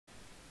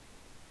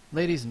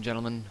Ladies and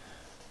gentlemen,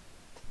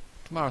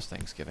 tomorrow's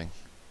Thanksgiving.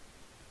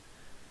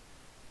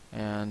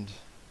 And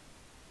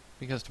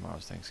because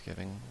tomorrow's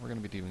Thanksgiving, we're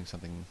going to be doing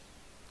something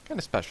kind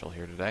of special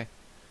here today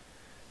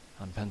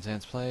on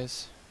Pennzance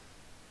Plays.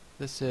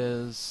 This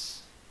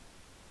is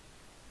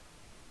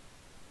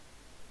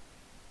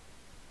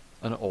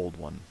an old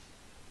one.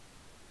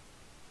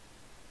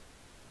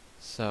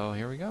 So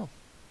here we go.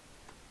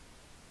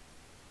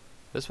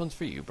 This one's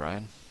for you,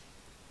 Brian.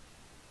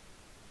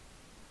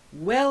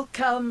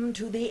 Welcome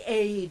to the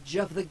age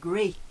of the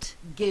great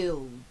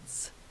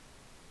guilds.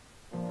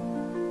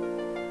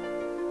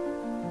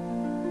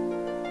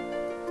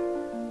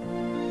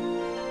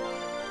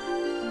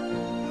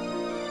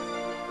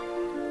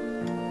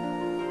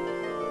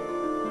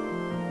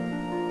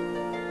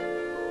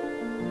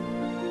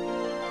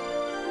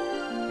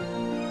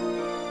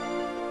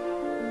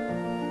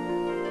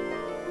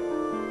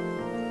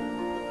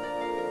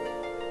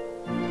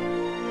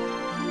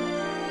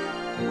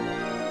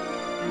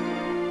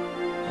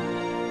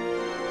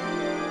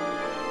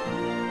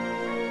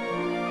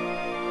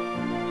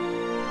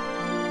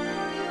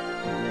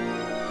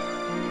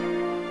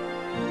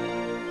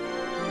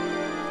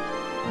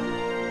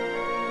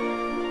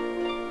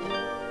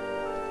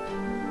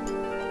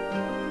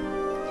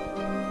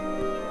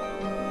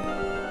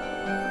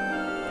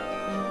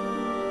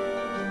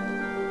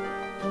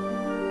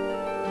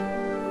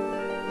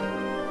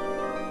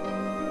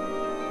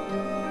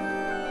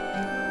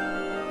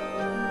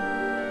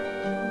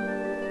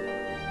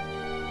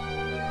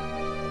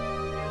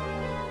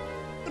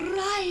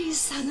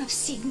 Son of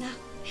Signa,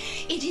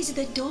 it is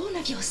the dawn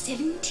of your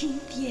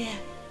 17th year.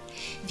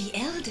 The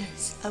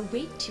elders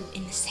await you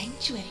in the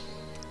sanctuary.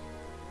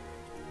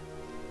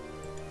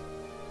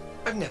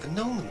 I've never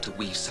known them to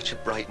weave such a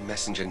bright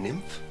messenger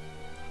nymph.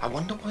 I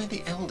wonder why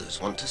the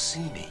elders want to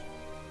see me.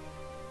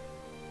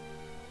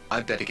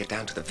 I'd better get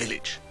down to the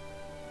village.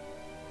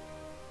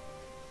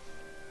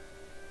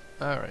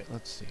 Alright,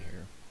 let's see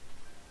here.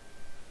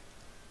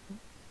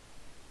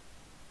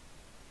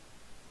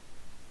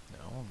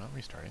 No, I'm not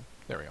restarting.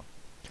 There we go.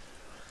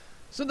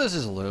 So this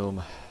is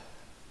Loom.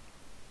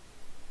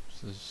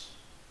 This is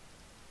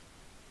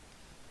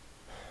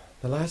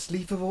The last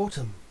leaf of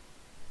autumn.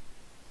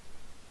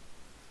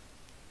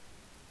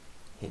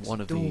 It's one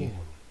of dawn.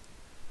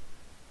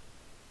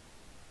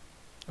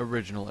 the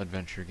original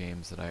adventure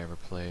games that I ever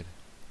played.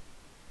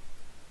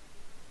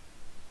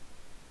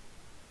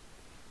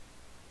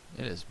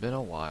 It has been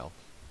a while.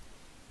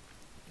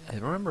 I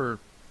remember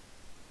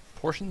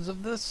portions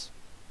of this,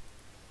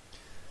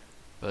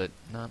 but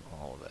not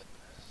all of it.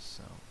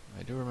 So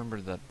I do remember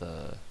that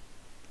the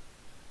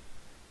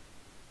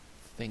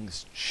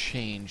things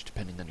change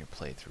depending on your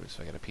playthrough.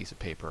 So I got a piece of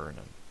paper and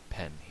a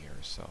pen here,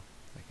 so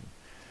I can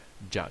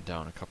jot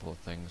down a couple of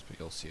things, but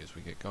you'll see as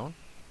we get going.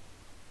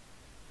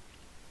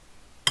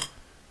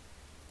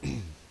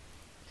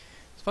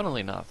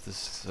 Funnily enough,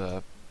 this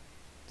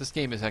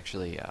game is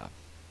actually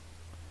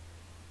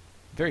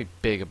very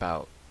big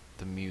about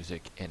the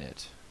music in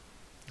it,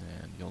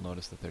 and you'll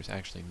notice that there's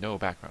actually no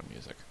background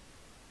music,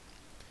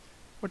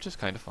 which is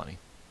kind of funny.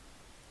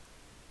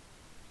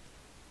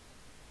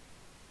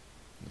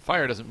 The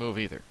fire doesn't move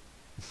either.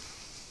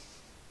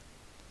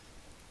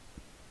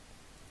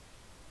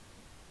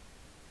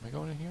 Am I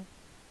going in here?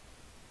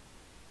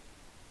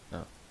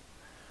 No.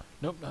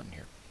 Nope, not in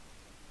here.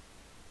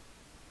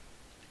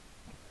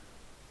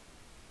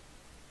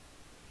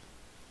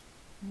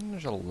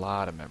 There's a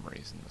lot of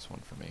memories in this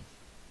one for me.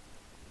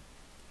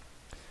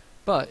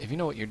 But if you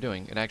know what you're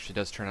doing, it actually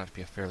does turn out to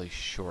be a fairly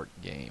short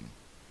game.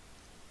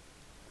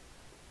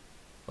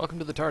 Welcome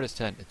to the TARDIS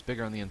tent. It's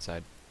bigger on the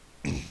inside.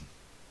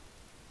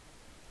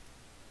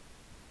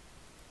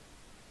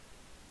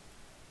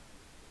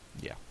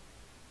 Yeah,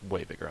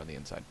 way bigger on the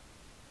inside.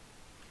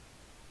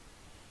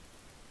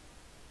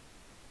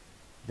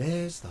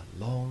 There's the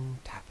long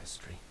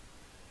tapestry.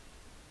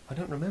 I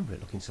don't remember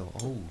it looking so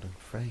old and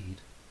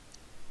frayed.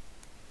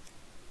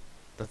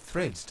 The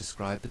threads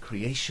describe the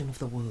creation of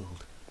the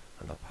world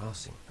and the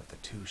passing of the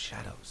two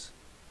shadows.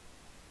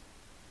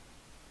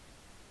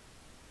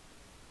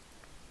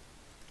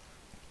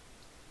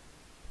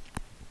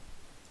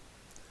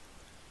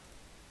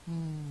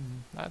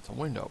 That's a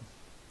window.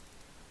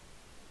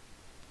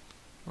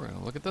 We're going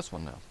to look at this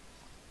one now.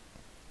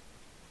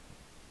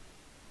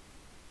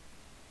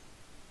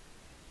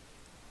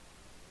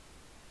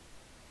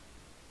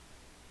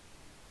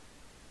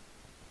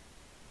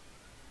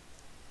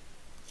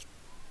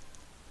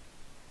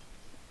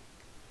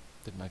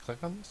 Didn't I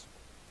click on this?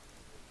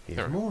 Here's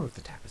There. more of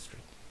the tapestry.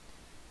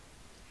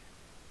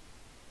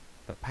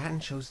 The pattern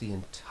shows the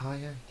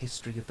entire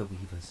history of the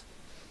weavers,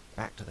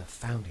 back to the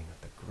founding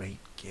of the great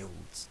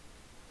guilds.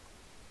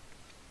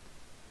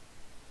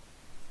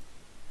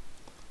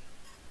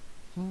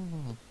 I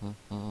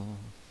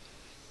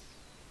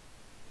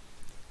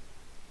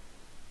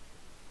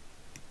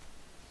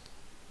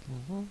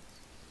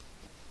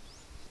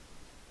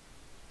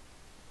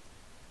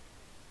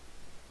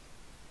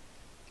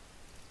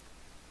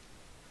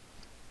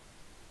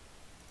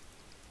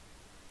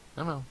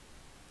don't know.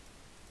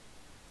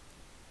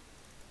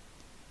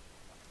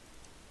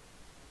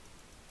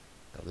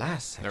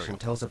 last There we section go.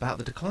 tells about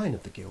the decline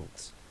of the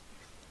guilds.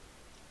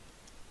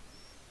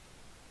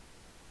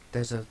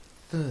 There's a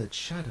third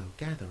shadow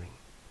gathering.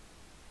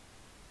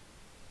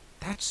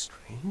 That's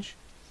strange.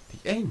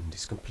 The end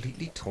is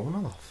completely torn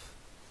off.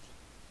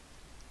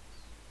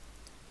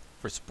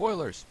 For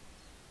spoilers.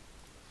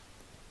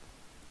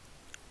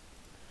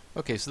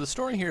 Okay, so the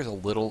story here is a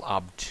little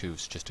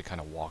obtuse just to kind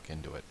of walk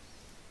into it.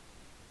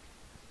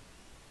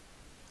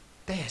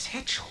 There's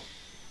Hetchel.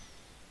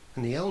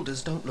 And the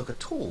elders don't look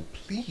at all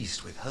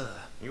pleased with her.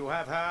 You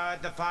have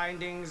heard the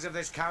findings of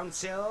this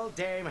council,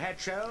 Dame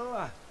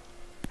Hetchel?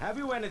 Have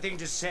you anything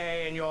to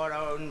say in your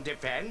own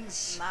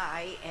defense?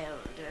 My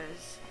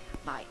elders,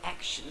 my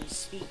actions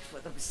speak for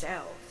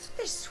themselves.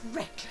 This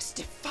reckless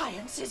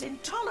defiance is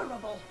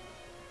intolerable.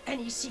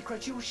 Any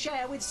secret you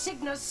share with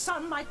Signa's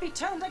son might be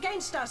turned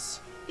against us.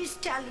 His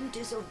talent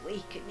is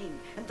awakening,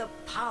 and the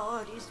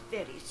power is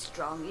very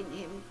strong in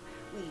him.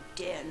 We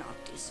dare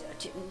not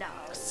desert him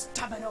now.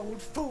 Stubborn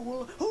old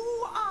fool!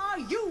 Who are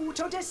you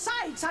to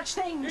decide such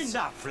things?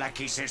 Enough,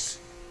 Lachesis.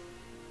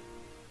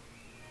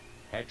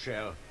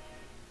 Hetchel,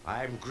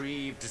 I am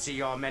grieved to see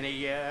your many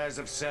years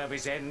of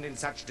service end in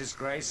such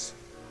disgrace.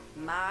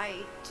 My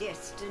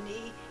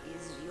destiny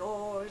is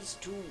yours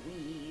to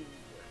weave.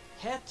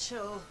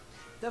 Hetchel,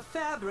 the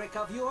fabric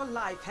of your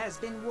life has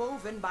been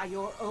woven by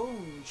your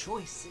own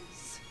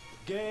choices.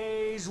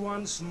 Gaze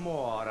once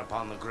more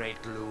upon the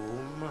great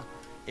Loom,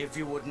 if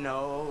you would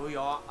know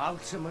your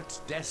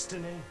ultimate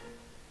destiny.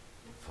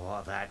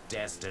 For that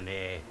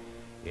destiny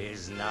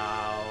is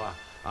now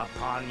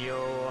upon you.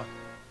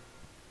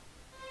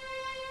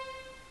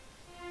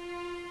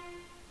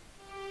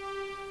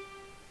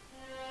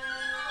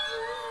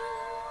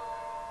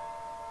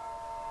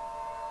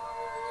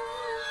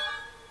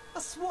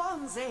 A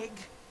swan's egg.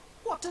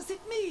 What does it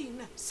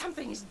mean?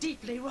 Something is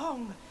deeply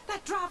wrong.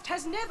 That draft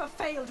has never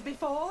failed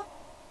before.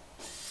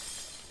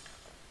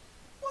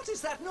 What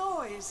is that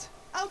noise?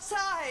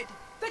 Outside!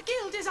 The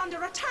guild is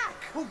under attack!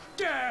 Who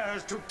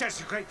dares to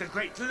desecrate the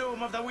great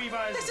Loom of the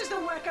Weavers? This is the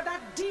work of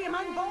that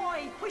demon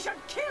boy! We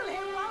should kill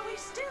him while we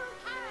still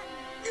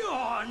can!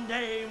 Your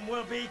name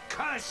will be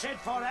cursed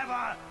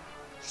forever,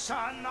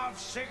 son of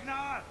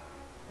Signa,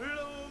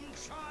 Loom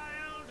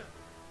child,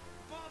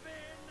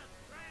 Bobbin,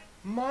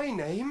 My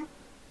name?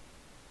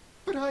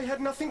 But I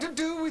had nothing to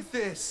do with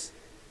this.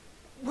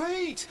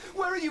 Wait,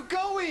 where are you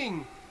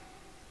going?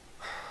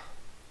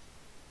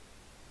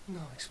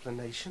 No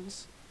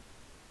explanations.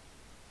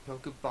 No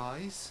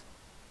goodbyes.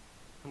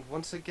 And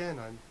once again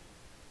I'm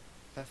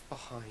left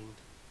behind.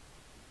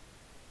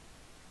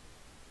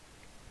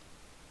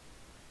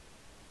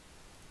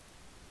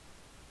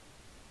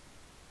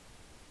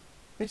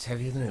 It's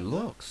heavier than it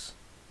looks.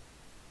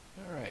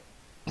 Alright.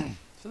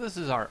 So this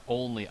is our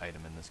only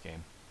item in this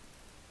game.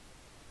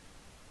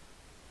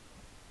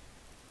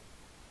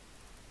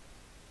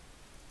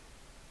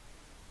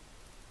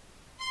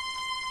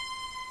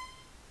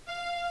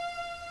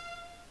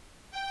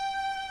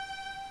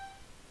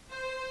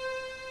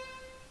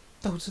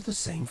 Those are the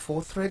same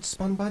 4 threads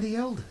spun by the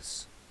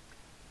elders.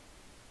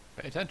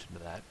 Pay attention to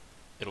that.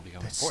 It'll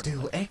become They're important.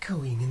 still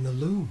echoing in the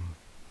loom.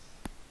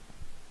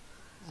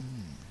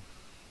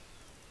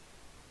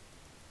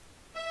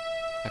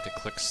 I have to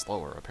click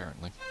slower,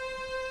 apparently.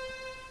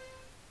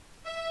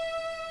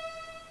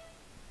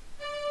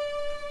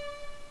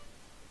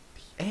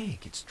 The egg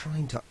it's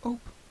trying to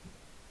open.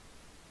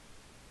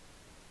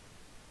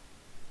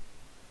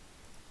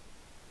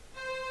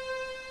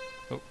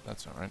 Oh,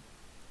 that's not right.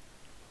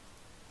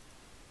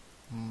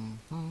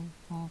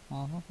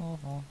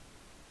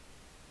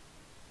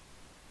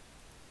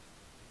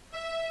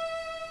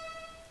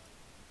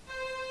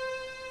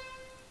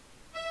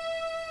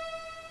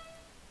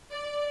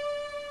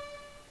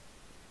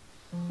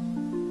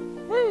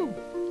 Woo!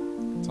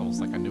 It's almost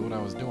like I knew what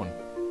I was doing.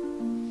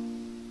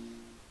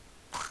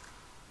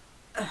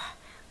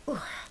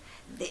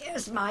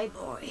 There's my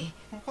boy.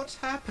 What's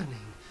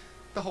happening?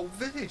 The whole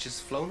village has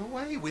flown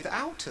away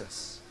without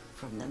us.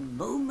 From the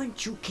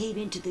moment you came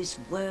into this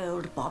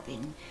world,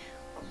 Bobbin,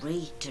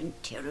 great and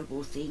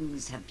terrible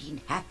things have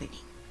been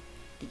happening.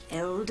 The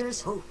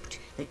elders hoped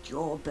that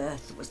your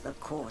birth was the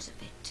cause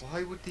of it.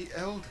 Why would the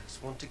elders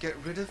want to get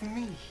rid of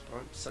me?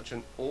 I'm such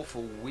an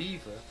awful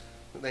weaver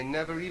that they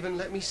never even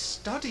let me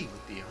study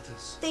with the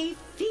others. They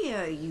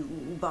fear you,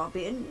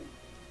 Bobbin.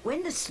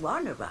 When the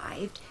swan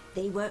arrived,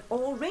 they were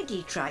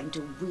already trying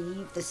to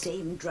weave the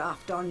same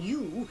draft on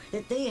you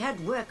that they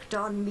had worked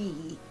on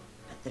me.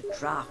 But the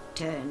draft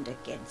turned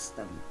against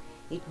them.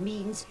 It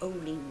means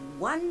only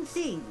one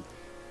thing,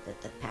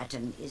 that the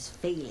pattern is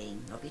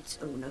failing of its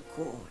own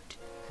accord.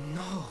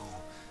 No.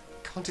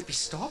 Can't it be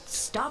stopped?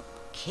 Stop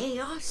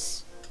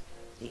chaos?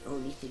 The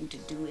only thing to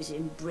do is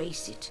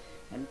embrace it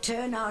and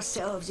turn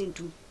ourselves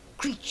into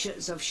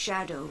creatures of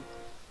shadow,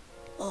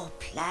 or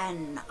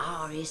plan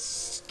our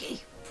escape.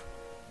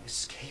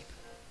 Escape?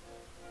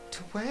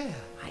 To where?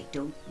 I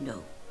don't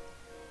know.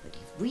 But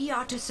if we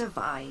are to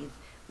survive,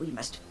 we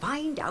must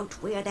find out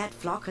where that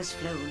flock has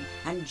flown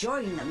and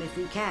join them if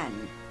we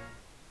can.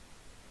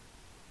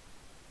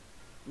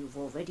 You've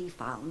already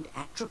found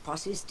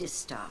Atropos's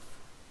distaff.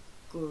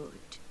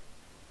 Good.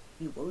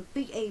 You won't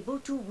be able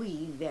to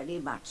weave very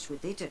much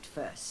with it at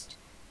first,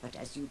 but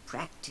as you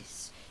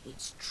practice,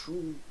 its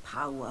true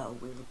power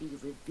will be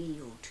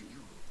revealed to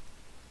you.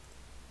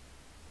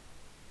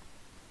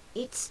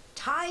 It's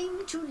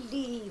time to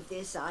leave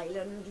this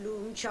island,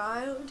 Loom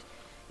child.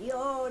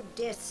 Your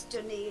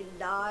destiny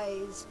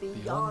lies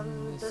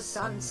beyond the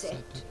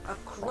sunset,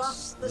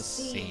 across the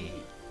sea.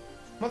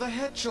 Mother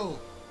Hetchel,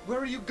 where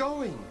are you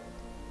going?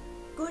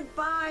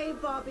 Goodbye,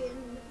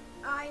 Bobbin.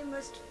 I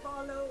must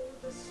follow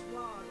the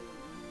swans.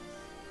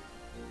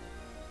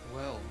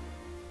 Well,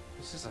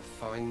 this is a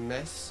fine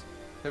mess.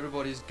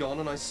 Everybody's gone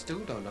and I still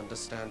don't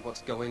understand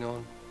what's going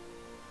on.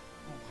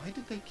 Why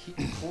did they keep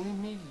calling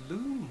me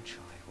Loom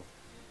child?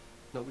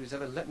 Nobody's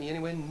ever let me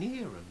anywhere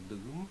near a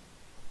loom.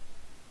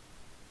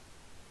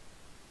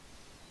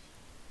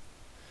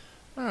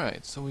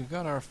 Alright, so we've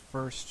got our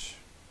first,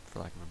 for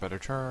lack of a better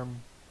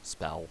term,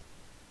 spell.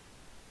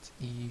 It's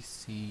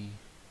E-C-E-D.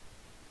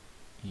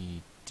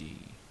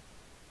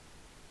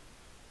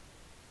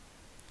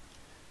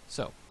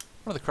 So,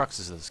 one of the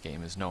cruxes of this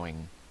game is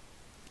knowing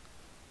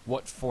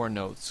what 4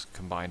 notes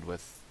combined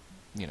with,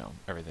 you know,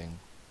 everything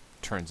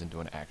turns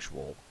into an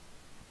actual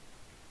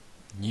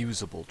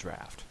usable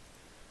draft.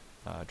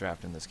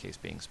 Draft in this case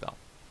being spell.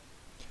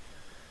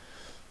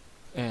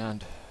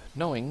 And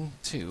knowing,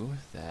 too,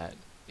 that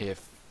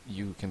if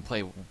you can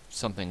play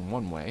something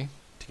one way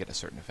to get a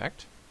certain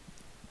effect,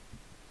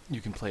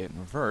 you can play it in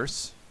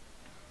reverse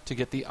to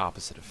get the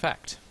opposite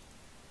effect.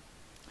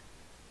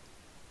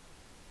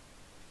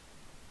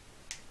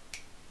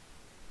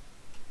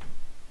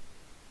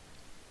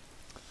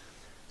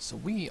 So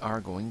we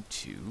are going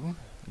to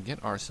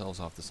get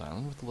ourselves off this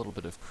island with a little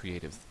bit of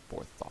creative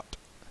forethought.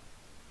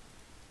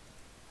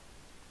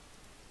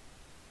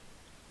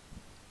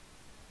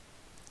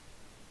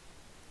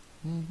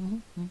 It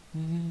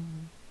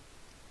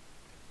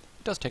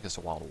does take us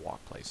a while to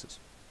walk places.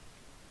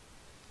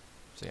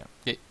 So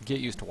yeah, get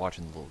used to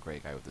watching the little gray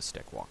guy with the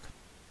stick walk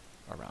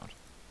around.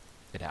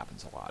 It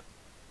happens a lot.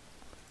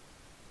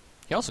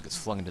 He also gets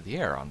flung into the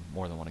air on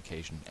more than one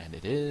occasion, and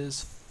it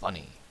is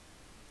funny.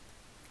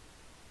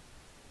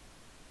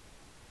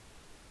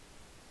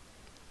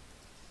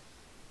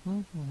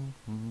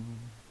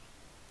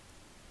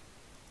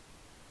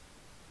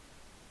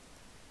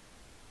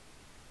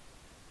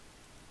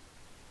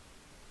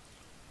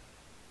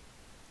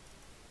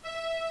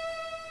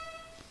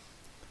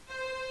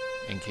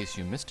 In case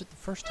you missed it the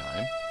first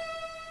time,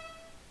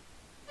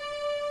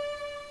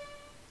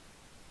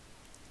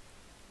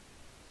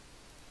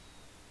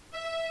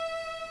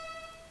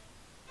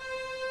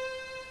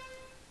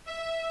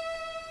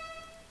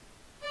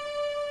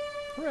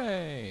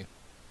 hooray!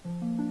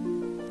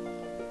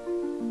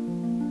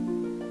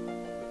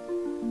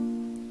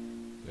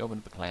 We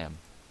opened up a clam.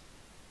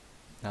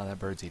 Now that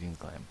bird's eating the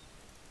clam.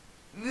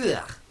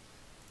 Ugh.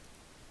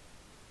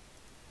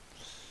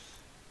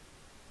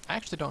 I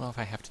actually don't know if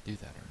I have to do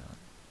that or not.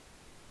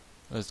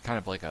 It's kind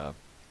of like a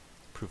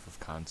proof of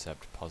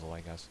concept puzzle, I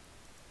guess.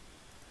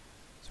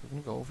 So we're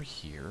going to go over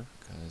here,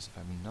 because if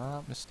I'm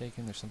not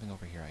mistaken, there's something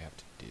over here I have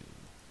to do.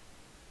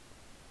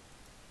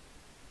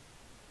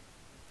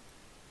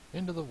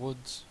 Into the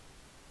woods.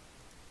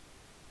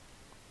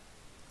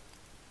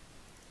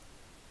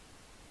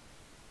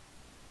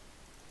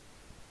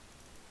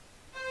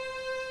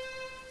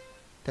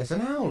 There's an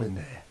owl in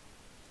there.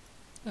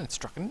 And it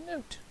struck a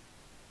note.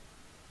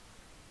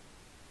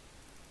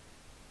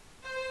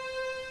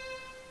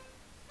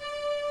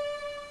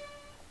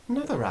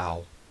 Another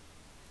owl.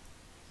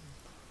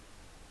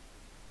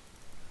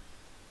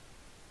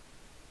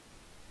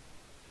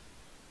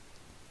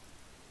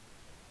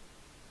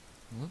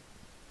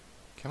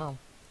 Come on.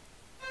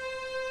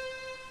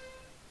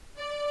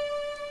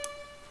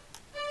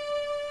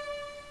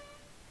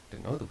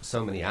 Didn't know there were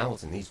so many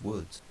owls in these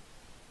woods.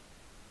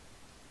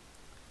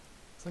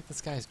 It's like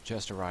this guy's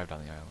just arrived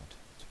on the island.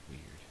 It's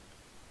weird.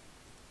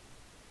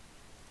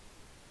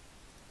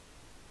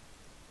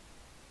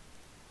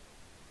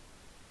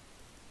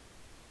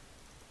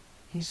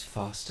 He's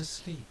fast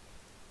asleep.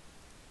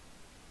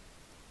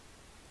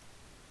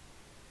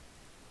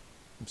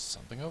 There's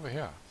something over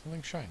here.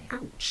 Something shiny.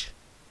 Ouch.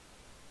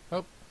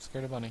 Oh,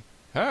 scared a bunny.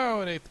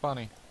 Oh, it ate the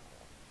bunny.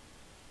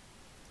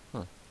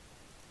 Huh.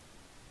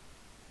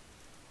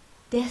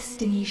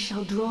 Destiny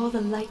shall draw the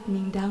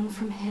lightning down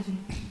from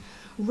heaven,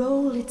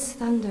 roll its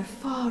thunder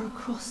far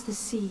across the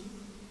sea,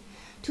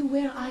 to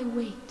where I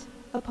wait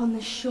upon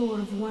the shore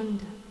of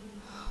wonder,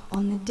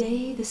 on the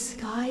day the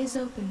sky is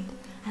opened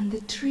and the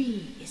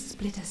tree is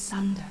split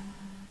asunder.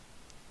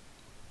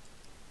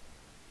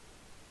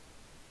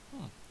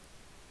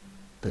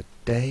 The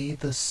day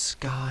the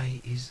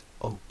sky is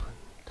opened.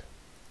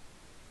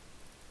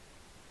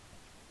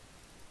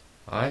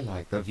 I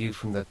like the view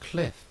from the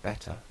cliff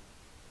better.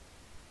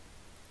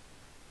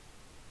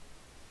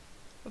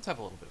 Let's have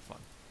a little bit of fun.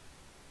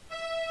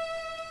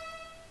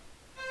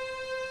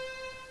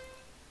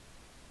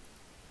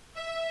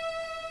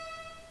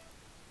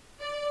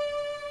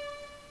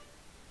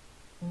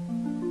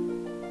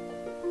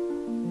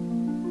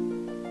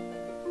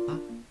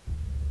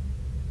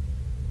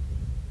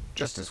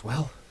 Just as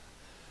well.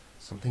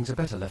 Some things are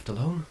better left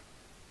alone.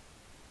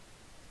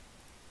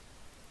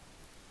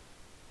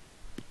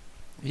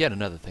 Yet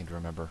another thing to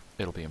remember.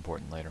 It'll be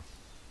important later.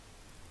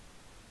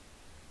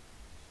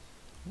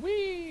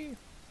 Whee!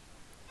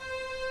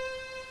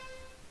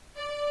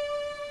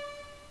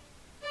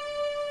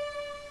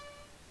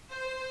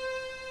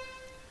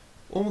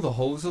 All the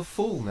holes are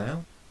full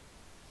now.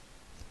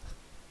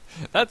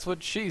 That's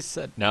what she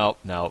said. No,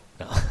 no,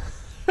 no.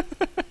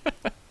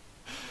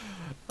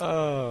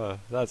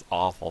 That's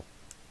awful.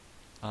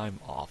 I'm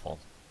awful.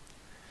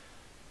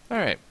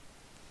 Alright.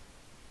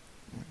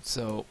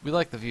 So, we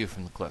like the view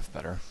from the cliff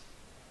better.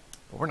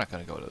 But we're not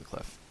going to go to the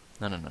cliff.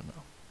 No, no, no,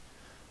 no.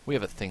 We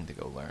have a thing to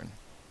go learn.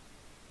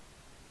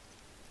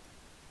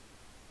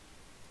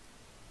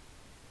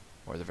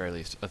 Or at the very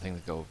least, a thing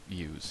to go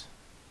use.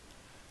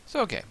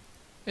 So, okay.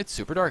 It's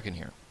super dark in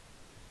here.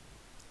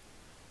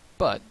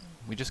 But,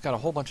 we just got a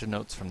whole bunch of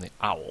notes from the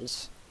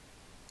owls.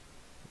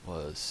 It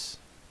was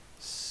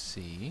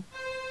C,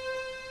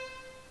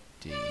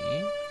 D,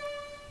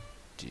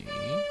 D,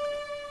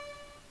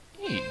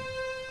 E.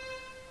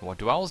 What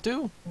do owls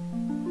do?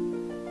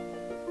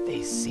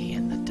 They see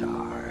in the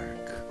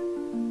dark.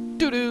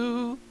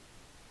 Doo-doo!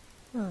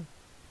 Huh.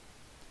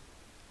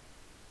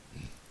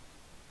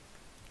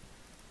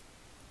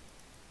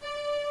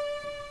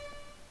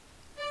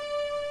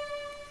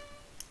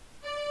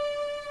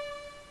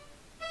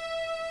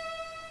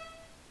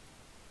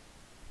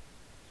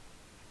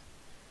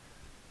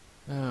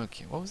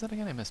 Okay, what was that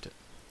again? I missed it.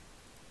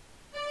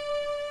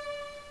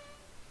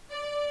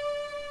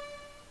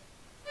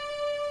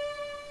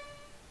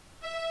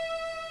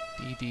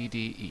 D, D, D,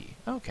 E.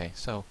 Okay,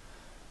 so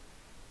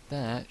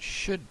that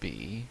should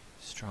be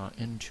straw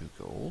into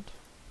gold.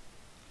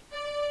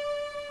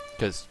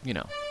 Because, you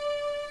know,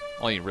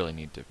 all you really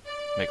need to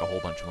make a whole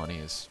bunch of money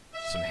is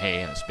some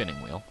hay and a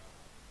spinning wheel.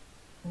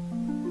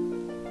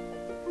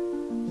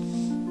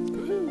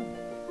 Woo!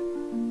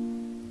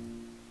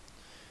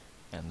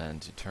 And then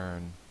to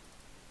turn...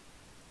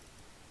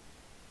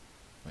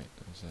 Wait,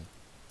 there's a...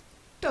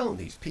 Don't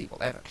these people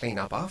ever clean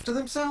up after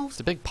themselves?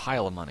 It's a big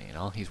pile of money, and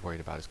all he's worried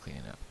about is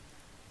cleaning up.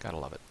 Gotta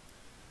love it.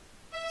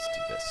 Let's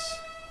do this.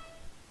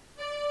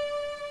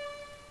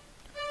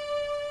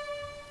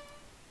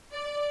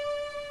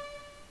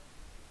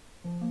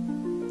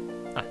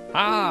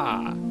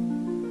 Aha!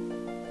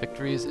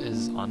 Victories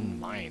is on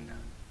mine.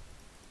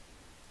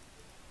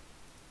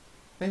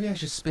 Maybe I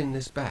should spin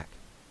this back.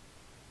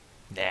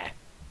 Nah.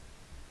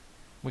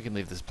 We can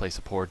leave this place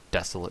a poor,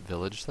 desolate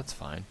village. That's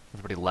fine.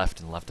 Everybody left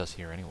and left us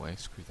here anyway.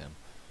 Screw them.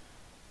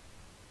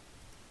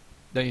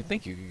 Now you'd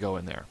think you could go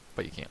in there,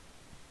 but you can't.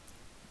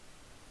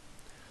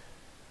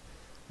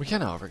 We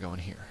can, however, go in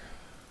here.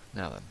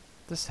 Now then,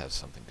 this has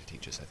something to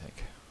teach us, I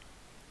think.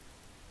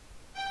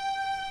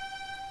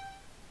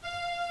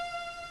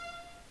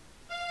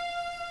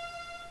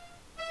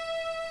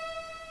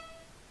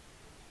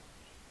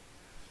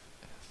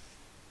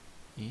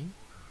 E,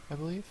 I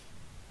believe?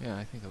 Yeah,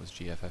 I think that was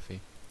GFFE.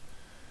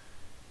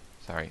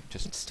 Sorry,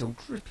 just... It's still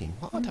dripping.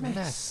 What What a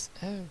mess.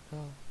 Oh,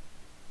 well.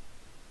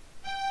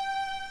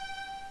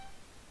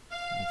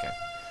 Okay.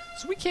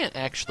 So we can't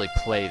actually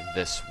play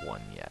this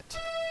one yet.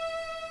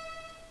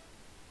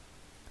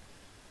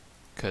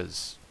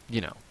 Because,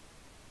 you know,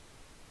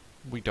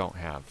 we don't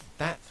have...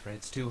 That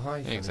thread's too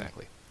high for me.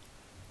 Exactly.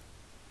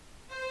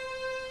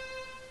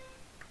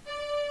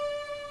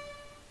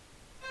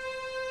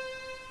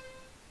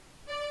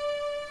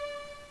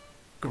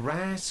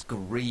 Grass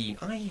green.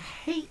 I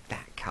hate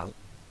that colour.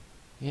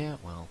 Yeah,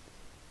 well.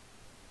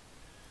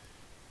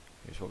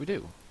 Here's what we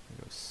do. We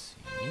go C,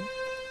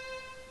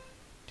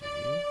 D,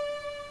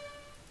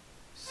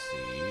 C,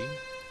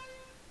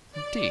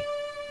 D.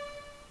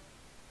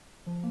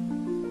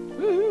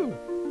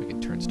 Woohoo! We can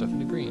turn stuff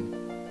into green.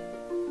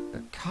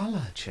 The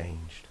colour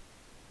changed.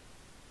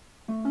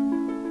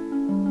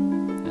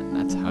 And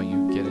that's how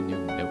you get a new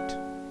note.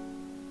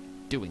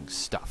 Doing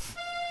stuff.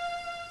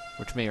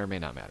 Which may or may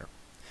not matter.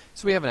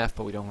 So we have an F,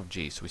 but we don't have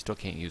G, so we still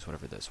can't use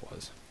whatever this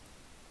was.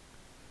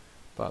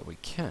 But we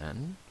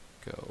can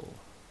go...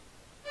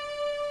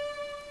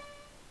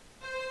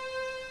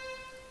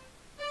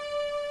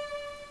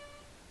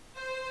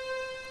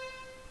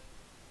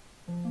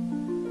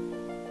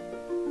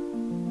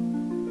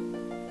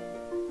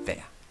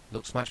 There.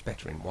 Looks much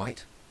better in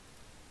white.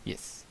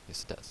 Yes,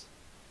 yes it does.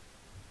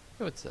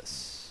 Oh, what's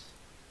this?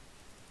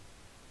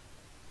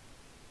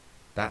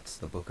 That's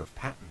the Book of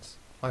Patterns.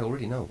 I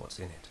already know what's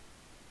in it.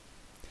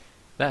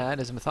 That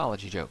is a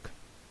mythology joke.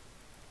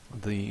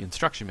 The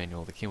instruction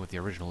manual that came with the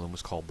original Loom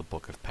was called the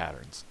Book of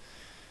Patterns.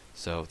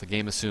 So the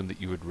game assumed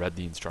that you had read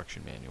the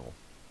instruction manual.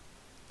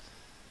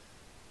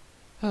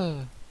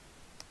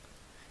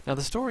 Now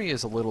the story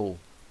is a little,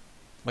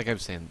 like I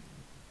was saying,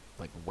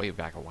 like way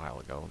back a while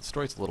ago, the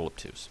story's a little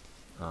obtuse.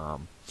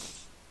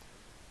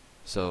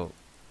 So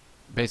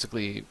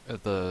basically,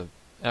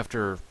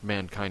 after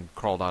mankind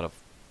crawled out of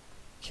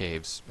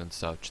caves and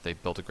such, they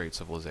built a great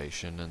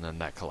civilization, and then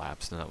that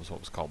collapsed, and that was what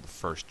was called the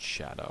First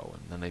Shadow.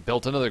 And then they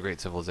built another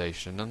great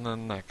civilization, and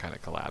then that kind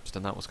of collapsed,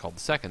 and that was called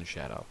the Second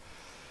Shadow.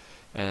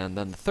 And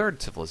then the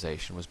third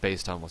civilization was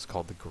based on what's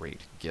called the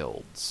Great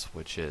Guilds,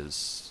 which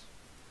is...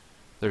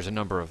 there's a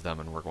number of them,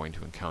 and we're going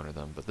to encounter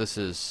them, but this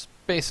is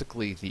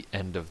basically the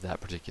end of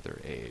that particular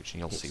age, and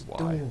you'll see why.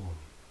 Dawn.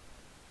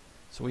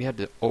 So we had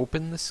to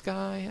open the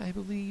sky, I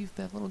believe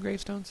that little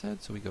gravestone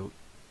said. So we go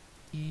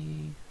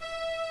E,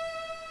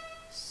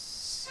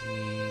 C,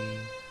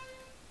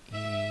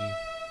 E,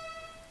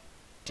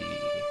 D.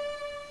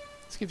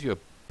 This gives you a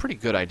pretty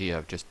good idea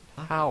of just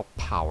how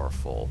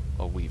powerful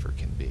a weaver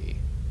can be.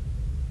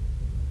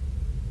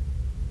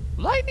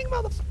 Lightning,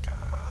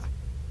 motherfucker!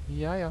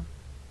 Yeah.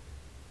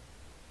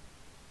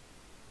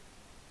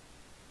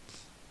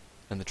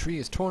 And the tree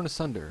is torn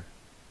asunder.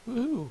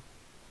 Woohoo!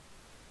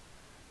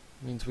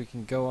 Means we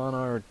can go on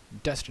our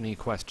destiny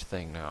quest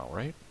thing now,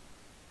 right?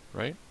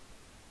 Right?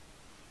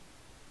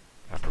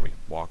 After we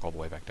walk all the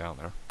way back down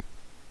there.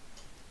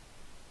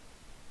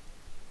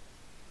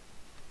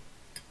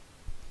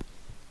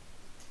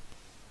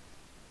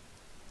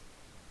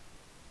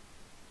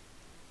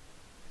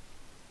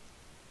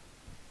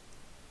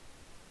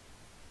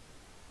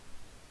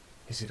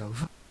 Is it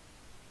over?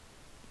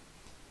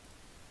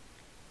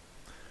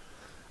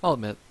 I'll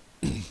admit,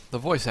 the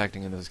voice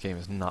acting in this game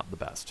is not the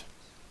best.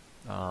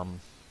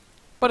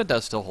 But it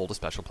does still hold a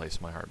special place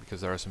in my heart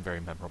because there are some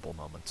very memorable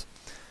moments.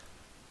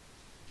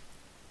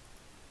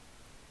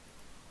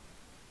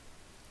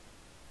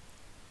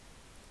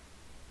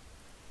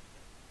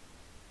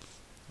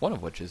 One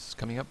of which is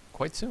coming up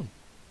quite soon.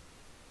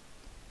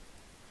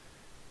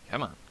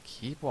 Come on,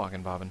 keep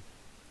walking, Bobbin.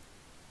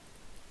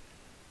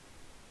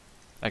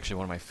 Actually,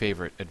 one of my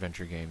favorite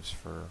adventure games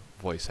for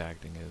voice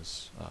acting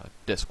is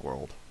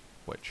Discworld,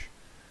 which,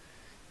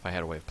 if I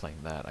had a way of playing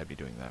that, I'd be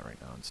doing that right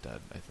now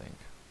instead, I think.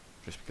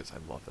 Just because I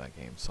love that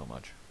game so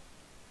much.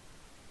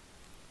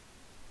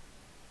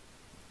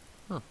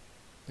 Huh.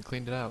 They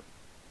cleaned it out.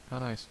 How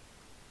nice.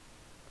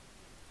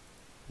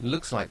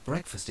 Looks like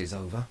breakfast is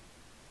over.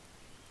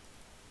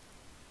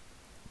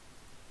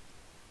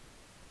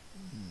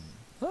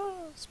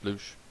 Ah,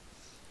 sploosh.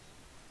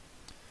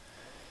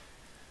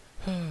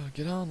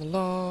 Get on the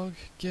log,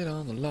 get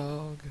on the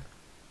log.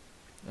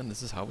 And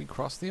this is how we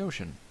cross the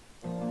ocean.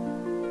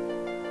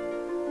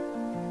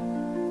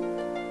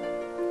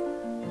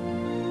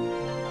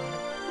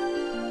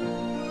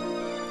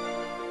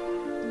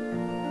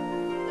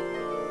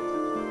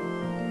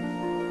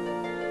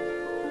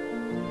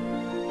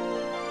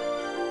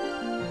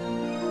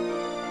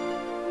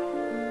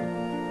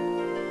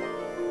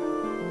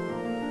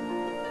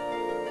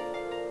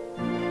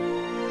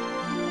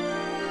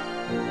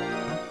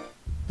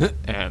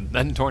 And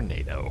then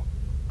tornado.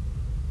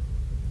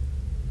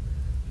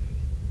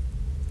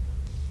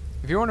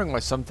 If you're wondering why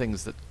some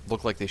things that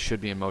look like they should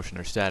be in motion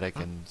are static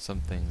and some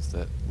things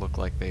that look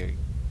like they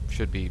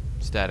should be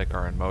static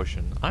are in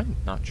motion, I'm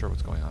not sure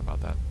what's going on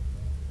about that.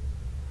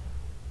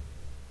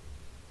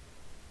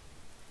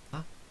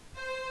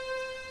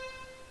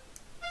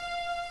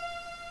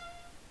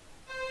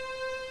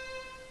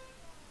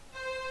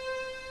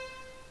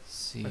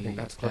 I think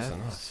that's close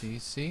enough.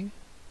 CFCC?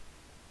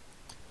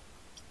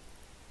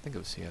 I think it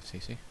was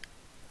CFCC.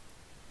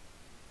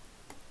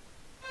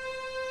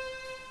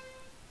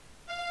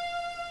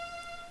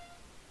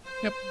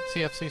 Yep,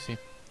 CFCC.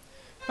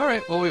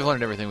 Alright, well we've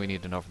learned everything we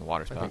need to know from the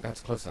water spout. I think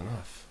that's close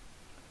enough.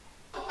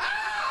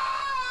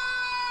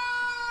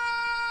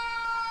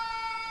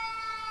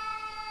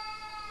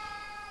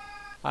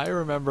 I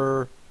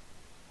remember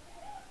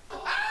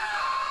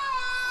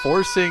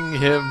forcing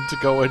him to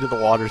go into the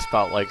water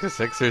spout like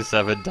 6 or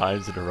 7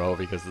 times in a row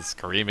because the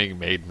screaming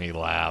made me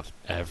laugh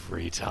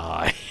every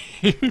time.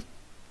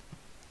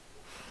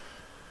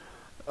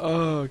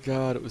 Oh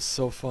god, it was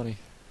so funny.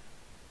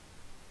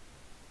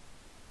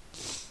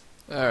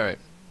 Alright.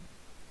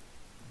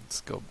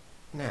 Let's go.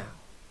 Now,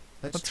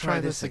 Let's try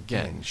this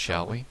again,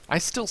 shall we? I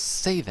still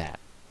say that.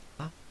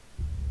 Huh?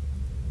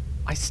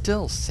 I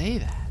still say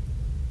that.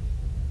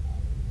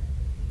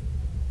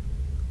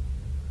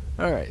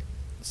 Alright.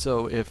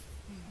 So if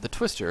the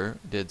twister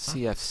did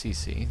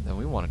CFCC, then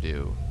we want to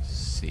do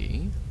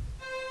C,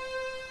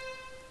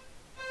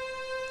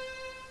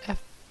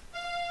 F,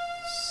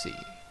 C.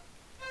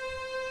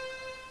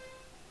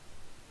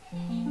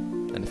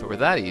 And if it were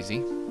that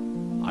easy,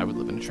 I would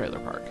live in a trailer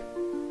park.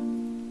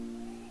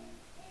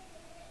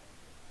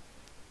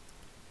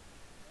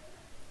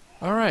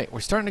 Alright, we're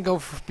starting to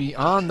go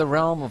beyond the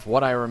realm of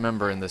what I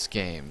remember in this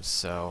game,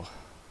 so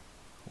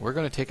we're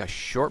going to take a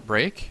short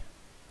break.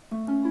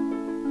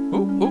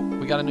 Ooh,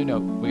 we got a new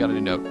note. We got a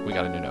new note. We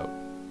got a new note.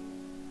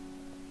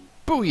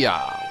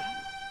 Booyah!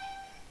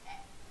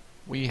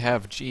 We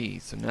have G,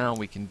 so now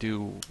we can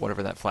do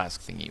whatever that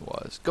flask thingy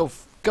was. Go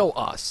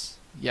us!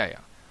 Yeah.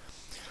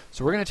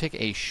 So we're going to take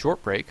a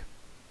short break,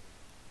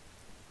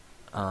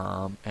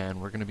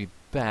 and we're going to be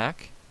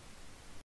back